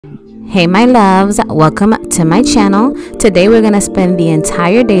Hey my loves, welcome to my channel. Today we're gonna spend the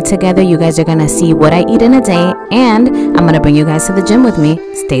entire day together. You guys are gonna see what I eat in a day, and I'm gonna bring you guys to the gym with me.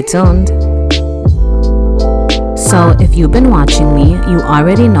 Stay tuned. So if you've been watching me, you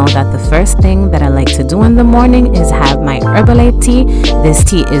already know that the first thing that I like to do in the morning is have my Herbalife tea. This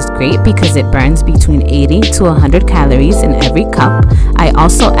tea is great because it burns between 80 to 100 calories in every cup. I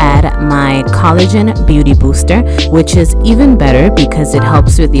also add my collagen beauty booster, which is even better because it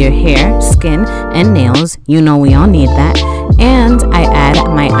helps with your hair, skin, and nails. You know we all need that. And I add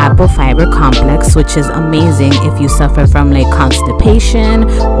my apple fiber complex, which is amazing if you suffer from like constipation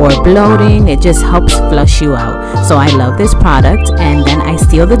or bloating. It just helps flush you out. So I love this product. And then I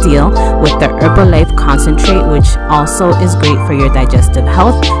seal the deal with the Herbalife concentrate, which also is great for your digestive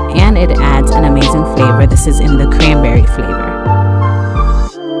health, and it adds an amazing flavor. This is in the cranberry flavor.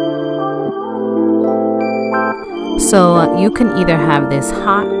 So you can either have this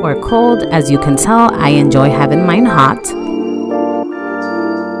hot or cold. As you can tell, I enjoy having mine hot.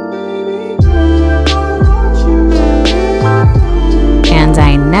 And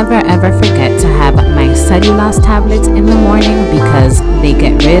I never ever forget to have my cellulose tablets in the morning because they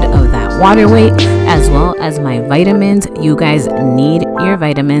get rid of that water weight, as well as my vitamins. You guys need your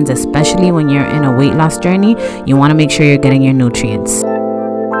vitamins, especially when you're in a weight loss journey. You want to make sure you're getting your nutrients.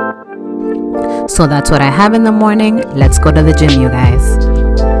 So that's what I have in the morning. Let's go to the gym, you guys.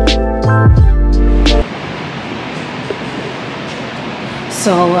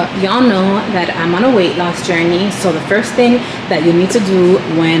 So y'all know that I'm on a weight loss journey. So the first thing that you need to do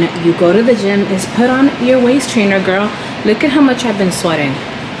when you go to the gym is put on your waist trainer, girl. Look at how much I've been sweating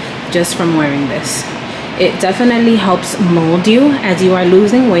just from wearing this. It definitely helps mold you as you are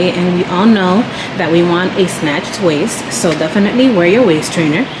losing weight, and we all know that we want a snatched waist. So definitely wear your waist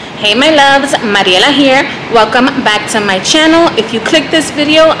trainer. Hey my loves, Mariela here. Welcome back to my channel. If you click this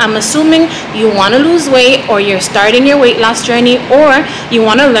video, I'm assuming you want to lose weight, or you're starting your weight loss journey, or you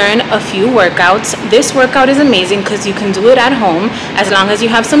want to learn a few workouts. This workout is amazing because you can do it at home as long as you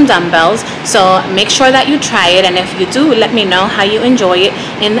have some dumbbells. So make sure that you try it, and if you do, let me know how you enjoy it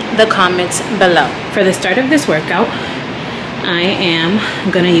in the comments below. For the start of this workout, I am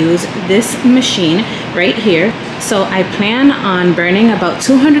gonna use this machine right here. So I plan on burning about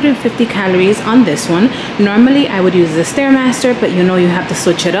 250 calories on this one. Normally I would use the Stairmaster, but you know you have to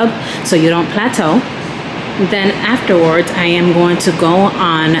switch it up so you don't plateau. Then afterwards I am going to go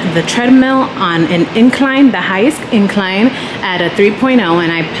on the treadmill on an incline, the highest incline at a 3.0,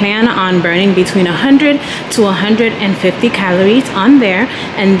 and I plan on burning between 100 to 150 calories on there.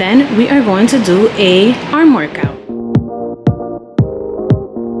 And then we are going to do a arm workout.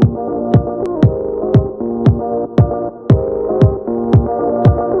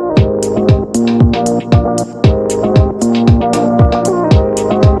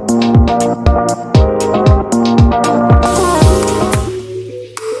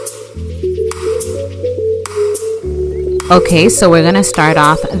 Okay, so we're gonna start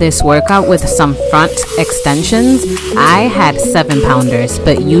off this workout with some front extensions. I had 7-pounders,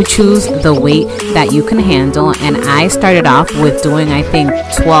 but you choose the weight that you can handle, and I started off with doing, I think,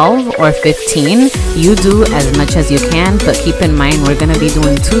 12 or 15. You do as much as you can, but keep in mind we're gonna be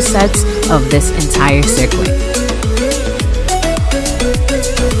doing 2 sets of this entire circuit.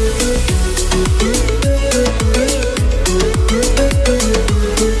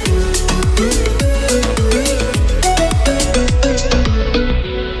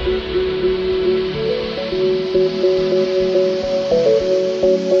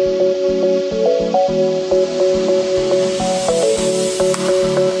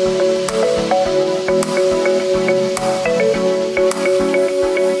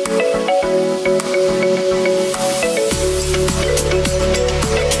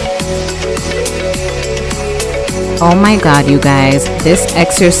 Oh my god, you guys, this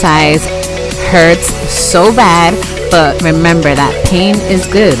exercise hurts so bad, but remember that pain is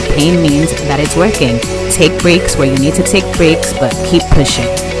good. Pain means that it's working. Take breaks where you need to take breaks, but keep pushing.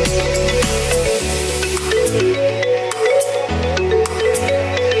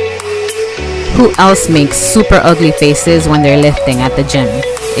 Who else makes super ugly faces when they're lifting at the gym?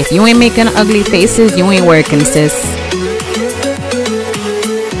 If you ain't making ugly faces, you ain't working, sis.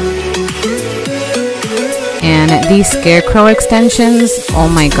 And these scarecrow extensions, oh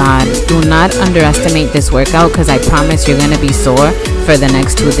my god, do not underestimate this workout because I promise you're gonna be sore for the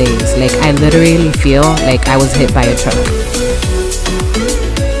next 2 days. Like, I literally feel like I was hit by a truck.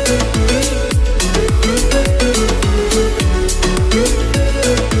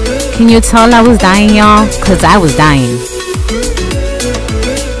 Can you tell I was dying, y'all? Because I was dying.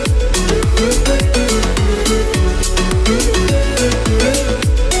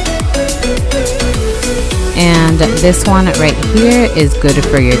 And this one right here is good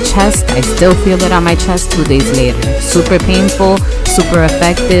for your chest. I still feel it on my chest 2 days later. Super painful, super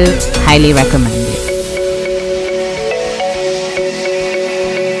effective, highly recommended.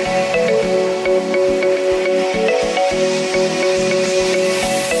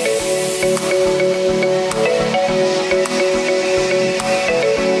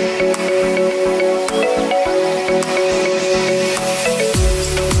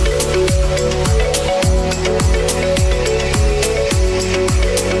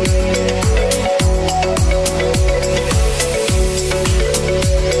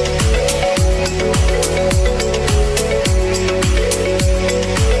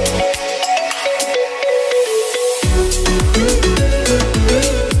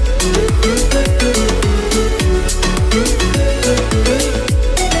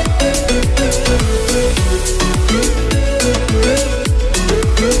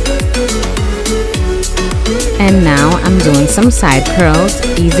 And now I'm doing some side curls,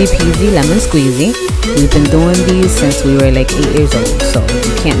 easy peasy lemon squeezy. We've been doing these since we were like 8 years old, so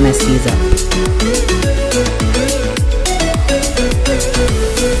you can't mess these up.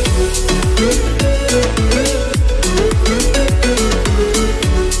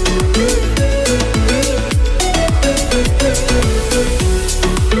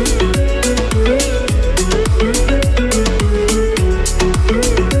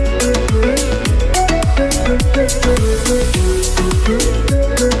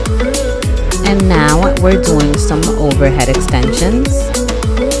 And now we're doing some overhead extensions.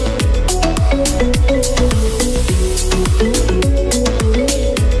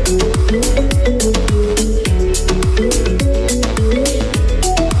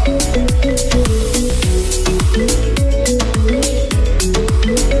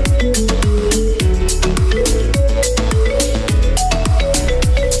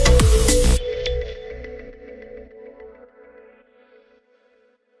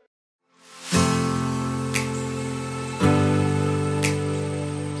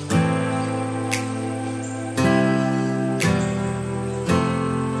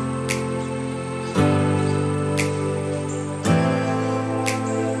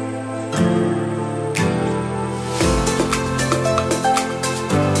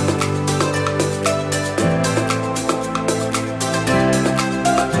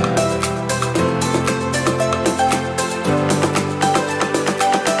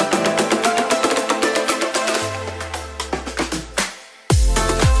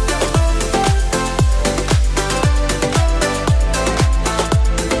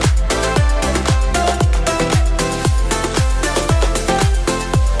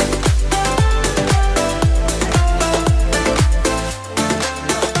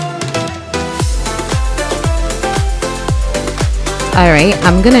 Alright,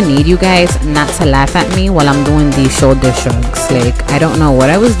 I'm gonna need you guys not to laugh at me while I'm doing these shoulder shrugs. Like, I don't know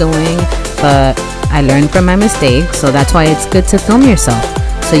what I was doing, but I learned from my mistakes, so that's why it's good to film yourself.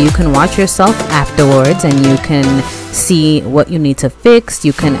 So you can watch yourself afterwards and you can see what you need to fix,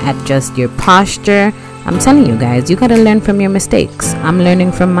 you can adjust your posture. I'm telling you guys, you gotta learn from your mistakes. I'm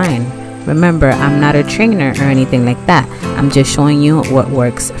learning from mine. Remember, I'm not a trainer or anything like that. I'm just showing you what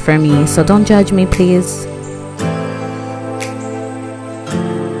works for me, so don't judge me, please.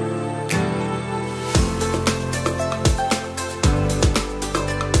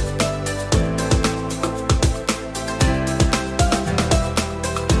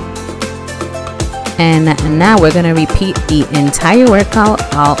 And now we're going to repeat the entire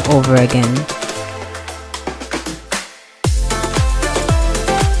workout all over again.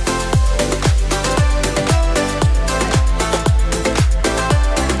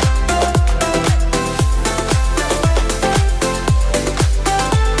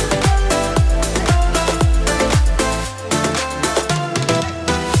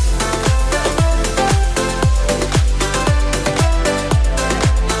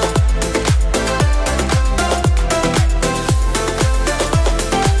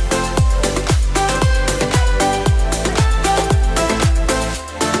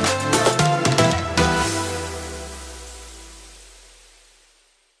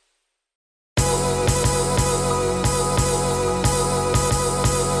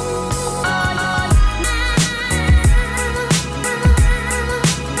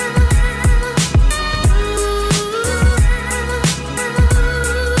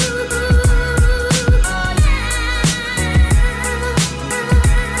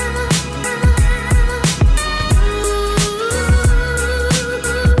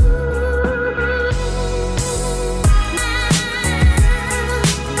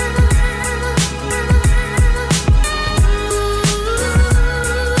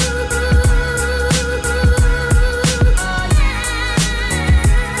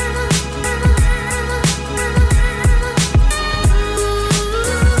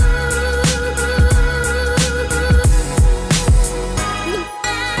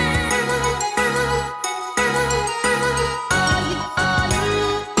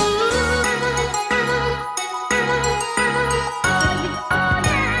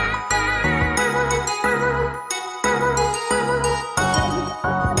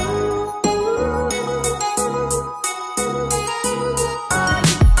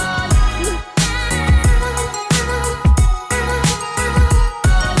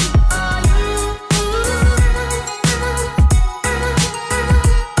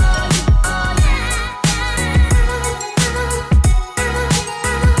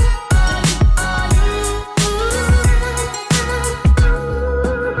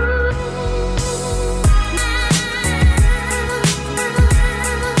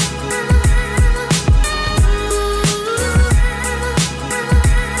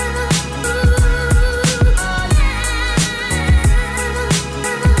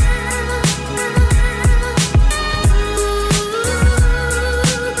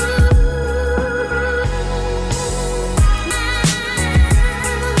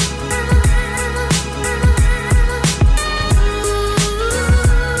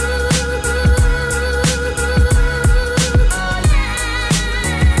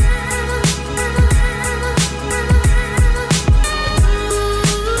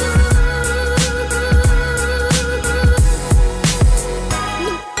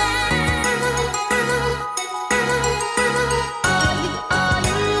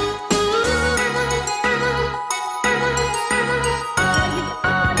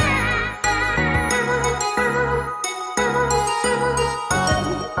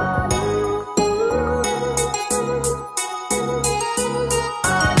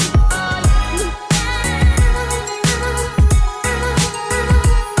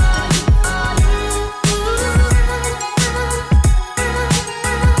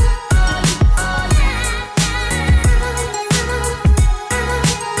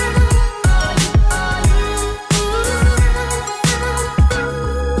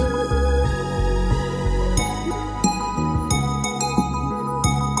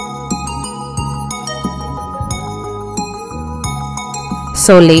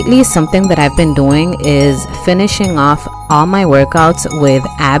 So lately, something that I've been doing is finishing off all my workouts with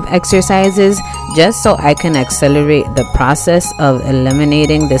ab exercises, just so I can accelerate the process of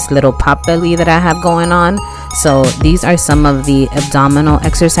eliminating this little pop belly that I have going on. So these are some of the abdominal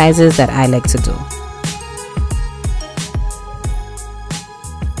exercises that I like to do.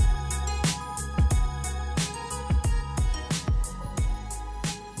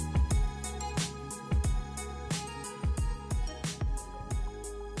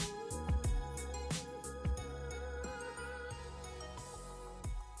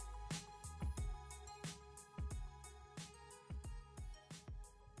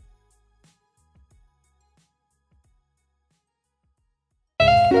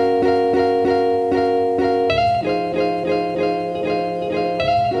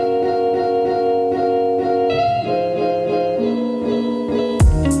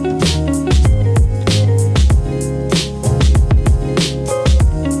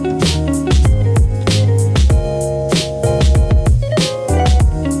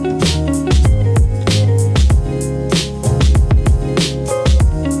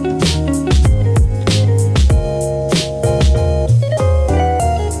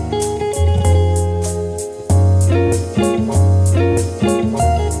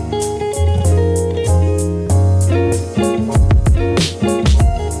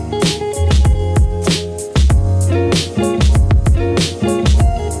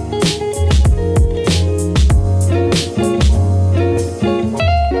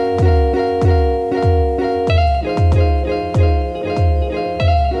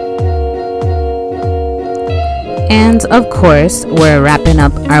 And of course, we're wrapping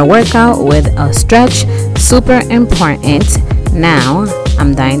up our workout with a stretch, super important. Now,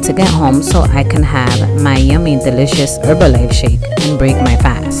 I'm dying to get home so I can have my yummy, delicious Herbalife shake and break my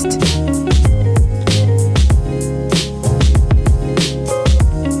fast.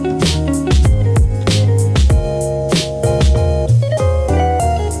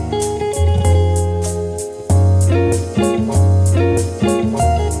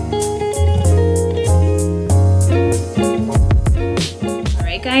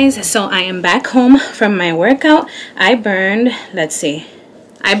 So I am back home from my workout. I burned, let's see,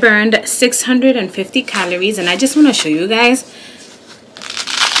 I burned 650 calories, and I just want to show you guys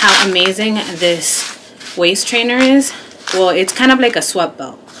how amazing this waist trainer is. Well, it's kind of like a sweat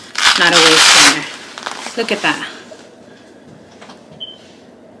belt, not a waist trainer. Look at that.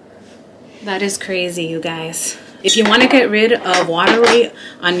 That is crazy, you guys. If you want to get rid of water weight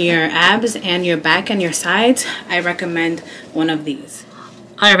on your abs and your back and your sides, I recommend one of these.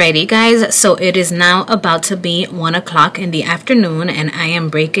 Alrighty guys, so it is now about to be 1 o'clock in the afternoon and I am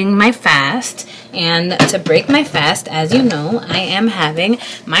breaking my fast. And to break my fast, as you know, I am having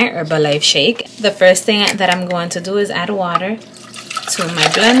my Herbalife shake. The first thing that I'm going to do is add water to my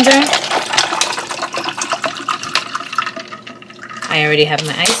blender. I already have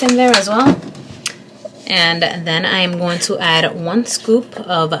my ice in there as well. And then I am going to add 1 scoop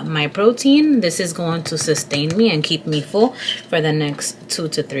of my protein. This is going to sustain me and keep me full for the next 2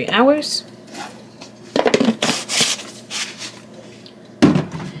 to 3 hours.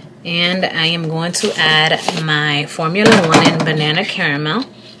 And I am going to add my Formula 1 and banana caramel.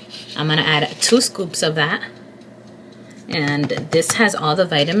 I'm going to add 2 scoops of that. And this has all the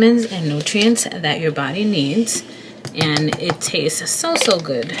vitamins and nutrients that your body needs. And it tastes so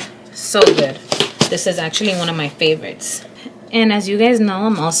good. So good. This is actually one of my favorites. And as you guys know,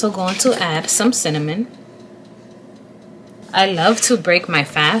 I'm also going to add some cinnamon. I love to break my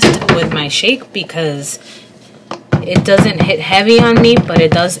fast with my shake because it doesn't hit heavy on me, but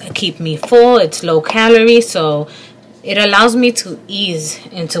it does keep me full. It's low calorie, so it allows me to ease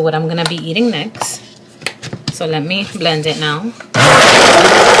into what I'm gonna be eating next. So let me blend it now.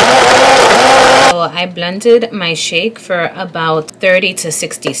 So I blended my shake for about 30 to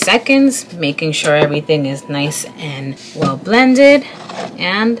 60 seconds, making sure everything is nice and well blended.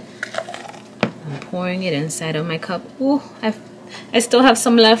 And I'm pouring it inside of my cup. Ooh, I still have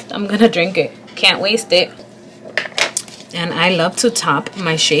some left. I'm gonna drink it. Can't waste it. And I love to top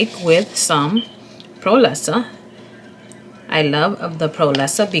my shake with some Prolessa. I love the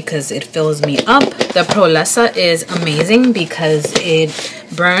Prolessa because it fills me up. The Prolessa is amazing because it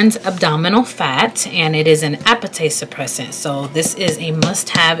burns abdominal fat and it is an appetite suppressant. So this is a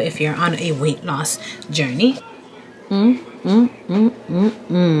must-have if you're on a weight loss journey.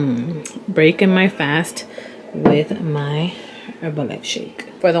 Breaking my fast with my Herbalife shake.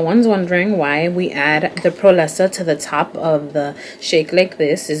 For the ones wondering why we add the Prolessa to the top of the shake like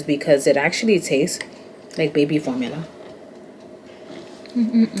this, is because it actually tastes like baby formula.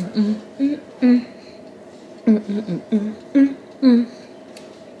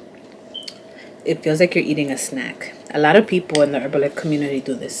 it feels like you're eating a snack. A lot of people in the Herbalife community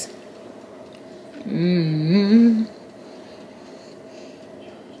do this.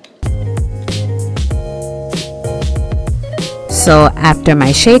 So after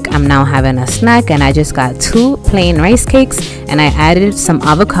my shake, I'm now having a snack, and I just got 2 plain rice cakes, and I added some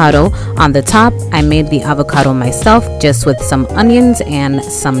avocado on the top. I made the avocado myself just with some onions and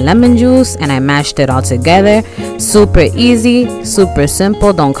some lemon juice, and I mashed it all together. Super easy, super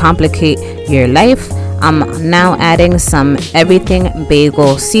simple, don't complicate your life. I'm now adding some everything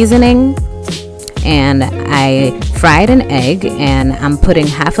bagel seasoning, and I fried an egg, and I'm putting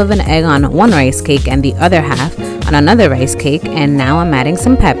half of an egg on one rice cake and the other half on another rice cake, and now I'm adding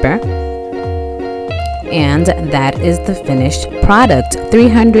some pepper, and that is the finished product.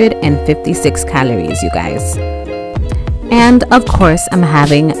 356 calories, you guys. And of course, I'm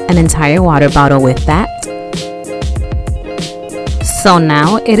having an entire water bottle with that. So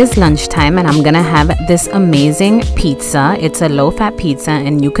now it is lunchtime, and I'm gonna have this amazing pizza. It's a low-fat pizza,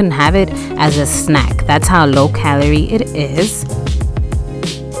 and you can have it as a snack. That's how low calorie it is.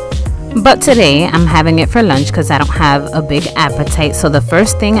 But today I'm having it for lunch because I don't have a big appetite. So the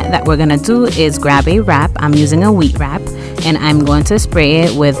first thing that we're gonna do is grab a wrap. I'm using a wheat wrap, and I'm going to spray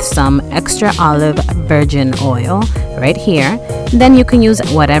it with some extra olive virgin oil right here. Then you can use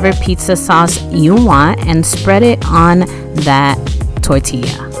whatever pizza sauce you want and spread it on that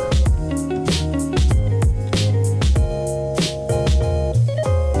tortilla.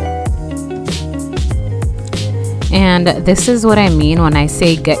 And this is what I mean when I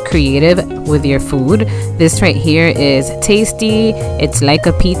say get creative with your food. This right here is tasty. It's like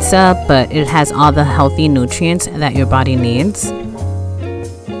a pizza, but it has all the healthy nutrients that your body needs.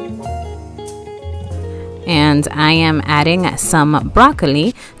 And I am adding some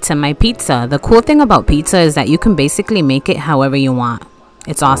broccoli to my pizza. The cool thing about pizza is that you can basically make it however you want.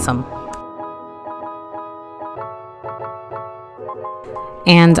 It's awesome.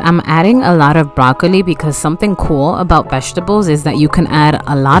 And I'm adding a lot of broccoli because something cool about vegetables is that you can add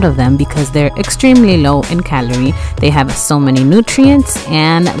a lot of them because they're extremely low in calorie. They have so many nutrients,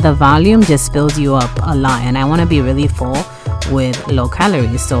 and the volume just fills you up a lot. And I want to be really full with low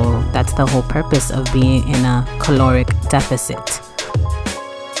calories, so that's the whole purpose of being in a caloric deficit.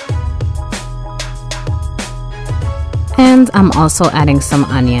 And I'm also adding some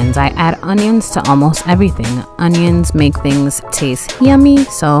onions. I add onions to almost everything. Onions make things taste yummy,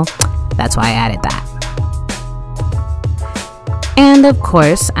 so that's why I added that. And of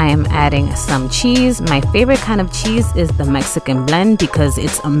course, I am adding some cheese. My favorite kind of cheese is the Mexican blend because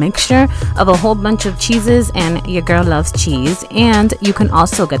it's a mixture of a whole bunch of cheeses, and your girl loves cheese. And you can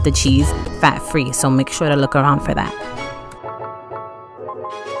also get the cheese fat-free, so make sure to look around for that.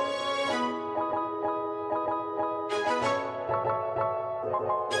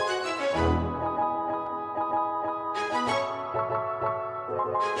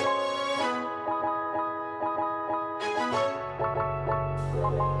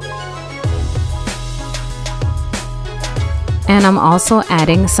 And I'm also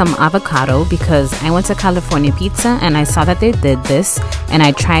adding some avocado because I went to California Pizza and I saw that they did this, and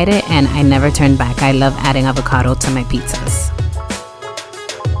I tried it and I never turned back. I love adding avocado to my pizzas.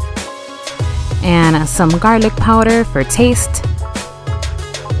 And some garlic powder for taste.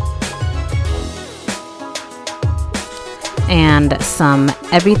 And some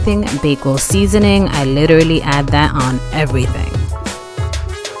everything bagel seasoning. I literally add that on everything.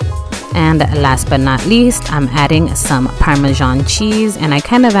 And last but not least, I'm adding some Parmesan cheese, and I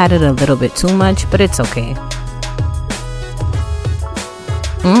kind of added a little bit too much, but it's okay.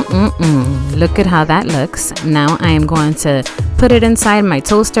 Look at how that looks. Now I am going to put it inside my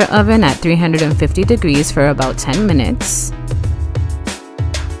toaster oven at 350 degrees for about 10 minutes.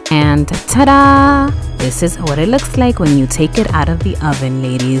 And ta-da! This is what it looks like when you take it out of the oven,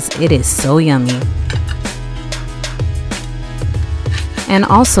 ladies. It is so yummy. And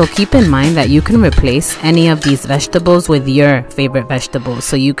also keep in mind that you can replace any of these vegetables with your favorite vegetables.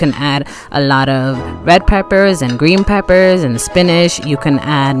 So you can add a lot of red peppers and green peppers and spinach. You can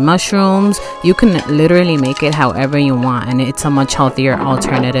add mushrooms. You can literally make it however you want, and it's a much healthier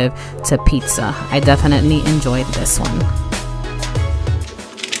alternative to pizza. I definitely enjoyed this one.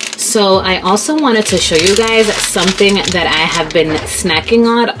 So I also wanted to show you guys something that I have been snacking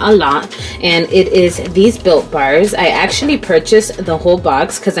on a lot, and it is these Built Bars. I actually purchased the whole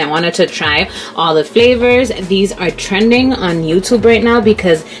box because I wanted to try all the flavors. These are trending on YouTube right now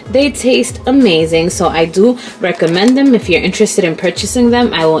because they taste amazing, so I do recommend them. If you're interested in purchasing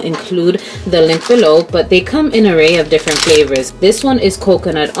them, I will include the link below, but they come in an array of different flavors. This one is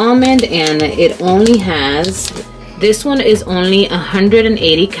coconut almond, and it only has This one is only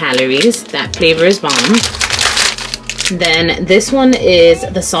 180 calories. That flavor is bomb. Then this one is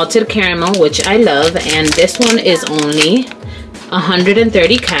the salted caramel, which I love, and this one is only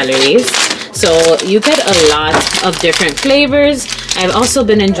 130 calories. So you get a lot of different flavors. I've also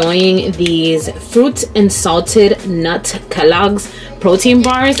been enjoying these fruit and salted nut Kellogg's protein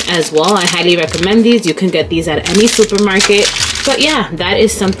bars as well. I highly recommend these. You can get these at any supermarket. But yeah, that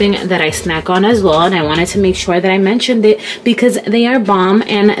is something that I snack on as well, and I wanted to make sure that I mentioned it because they are bomb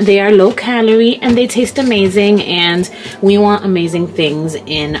and they are low calorie and they taste amazing, and we want amazing things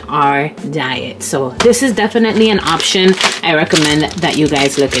in our diet. So this is definitely an option. I recommend that you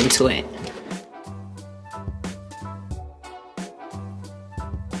guys look into it.